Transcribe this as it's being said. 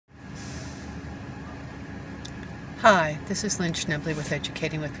Hi, this is Lynn Schnebley with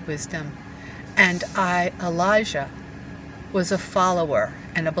Educating with Wisdom, and Elijah, was a follower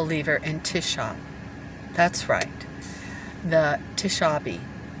and a believer in Teshub. That's right. The Teshub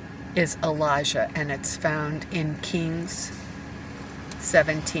is Elijah, and it's found in Kings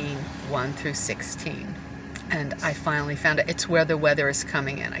 17, 1 through 16. And I finally found it. It's where the weather is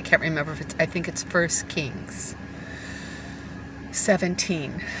coming in. I can't remember if it's, I think it's 1 Kings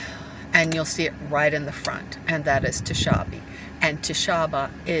 17. And you'll see it right in the front, and that is Teshub. And Teshub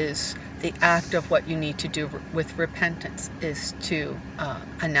is the act of what you need to do with repentance, is to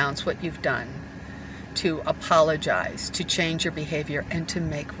announce what you've done, to apologize, to change your behavior, and to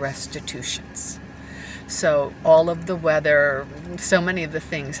make restitutions. So all of the weather, so many of the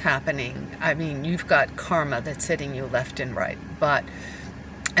things happening, I mean, you've got karma that's hitting you left and right,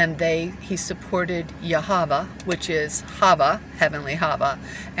 and he supported YaHavah, which is Havah, heavenly Havah,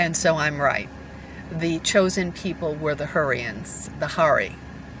 and so I'm right. The chosen people were the Hurrians, the Hari.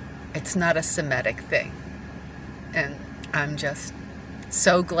 It's not a Semitic thing. And I'm just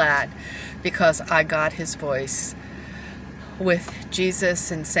so glad, because I got his voice with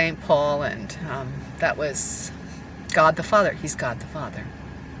Jesus and St. Paul, and that was God the Father. He's God the Father.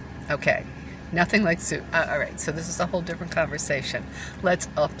 Okay. Nothing like soup. All right, so this is a whole different conversation. Let's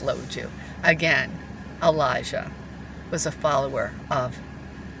upload you. Again, Elijah was a follower of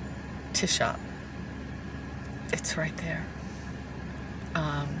Teshub. It's right there.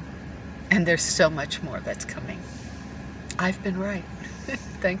 And there's so much more that's coming. I've been right.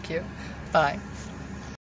 Thank you. Bye.